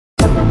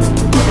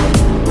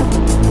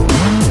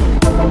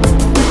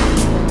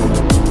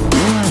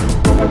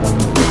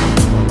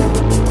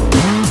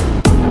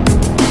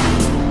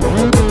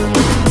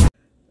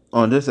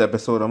On this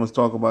episode, I'm going to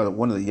talk about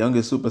one of the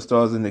youngest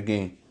superstars in the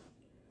game.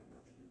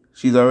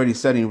 She's already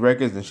setting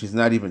records and she's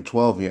not even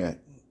 12 yet.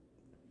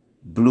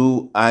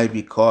 Blue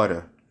Ivy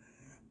Carter.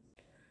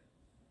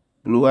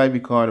 Blue Ivy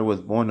Carter was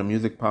born to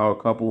music power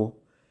couple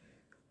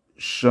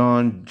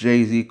Sean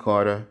Jay-Z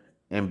Carter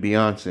and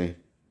Beyonce.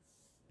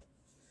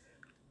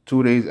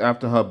 2 days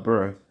after her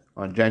birth,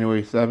 on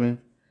January 7,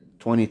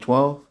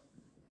 2012,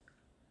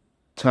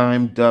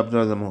 Time dubbed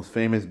her the most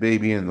famous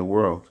baby in the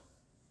world.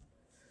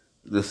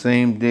 The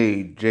same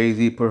day,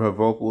 Jay-Z put her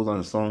vocals on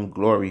the song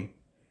Glory,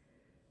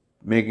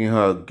 making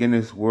her a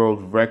Guinness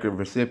World Record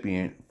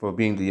recipient for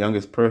being the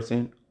youngest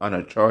person on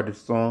a charted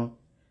song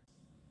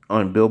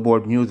on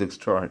Billboard Music's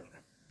chart.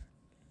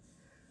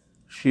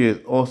 She is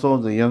also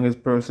the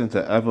youngest person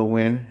to ever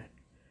win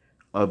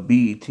a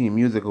BET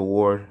Music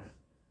Award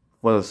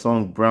for the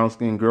song Brown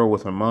Skin Girl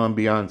with her mom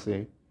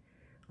Beyonce,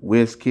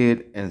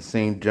 Wizkid, and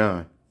St.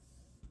 John.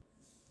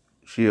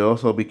 She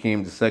also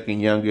became the second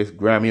youngest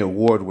Grammy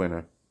Award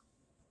winner.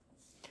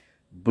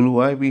 Blue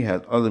Ivy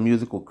has other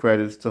musical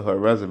credits to her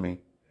resume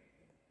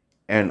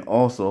and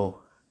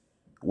also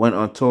went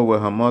on tour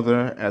with her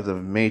mother as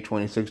of May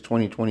 26,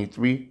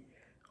 2023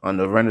 on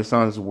the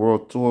Renaissance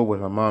World Tour with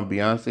her mom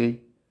Beyonce,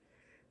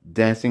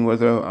 dancing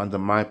with her on the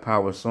My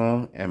Power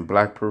song and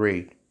Black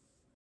Parade.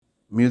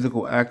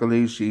 Musical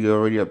accolades she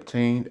already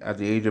obtained at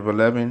the age of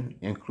 11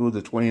 include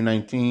the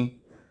 2019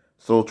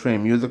 Soul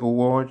Train Music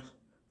Awards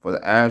for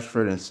the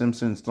Ashford and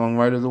Simpson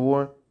Songwriters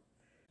Award,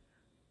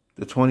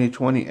 the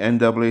 2020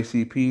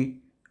 NAACP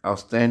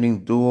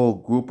Outstanding Duo,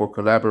 Group, or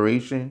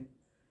Collaboration,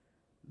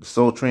 the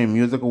Soul Train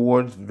Music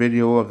Awards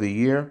Video of the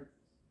Year,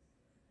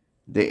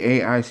 the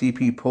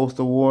AICP Post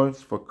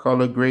Awards for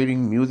Color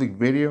Grading Music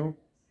Video,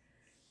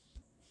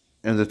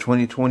 and the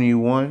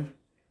 2021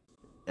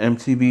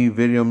 MTV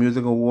Video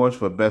Music Awards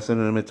for Best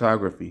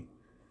Cinematography,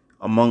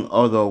 among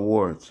other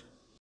awards.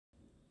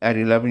 At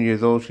 11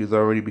 years old, she's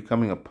already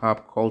becoming a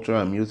pop culture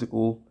and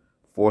musical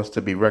force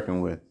to be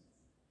reckoned with.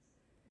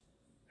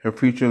 Her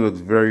future looks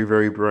very,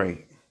 very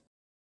bright.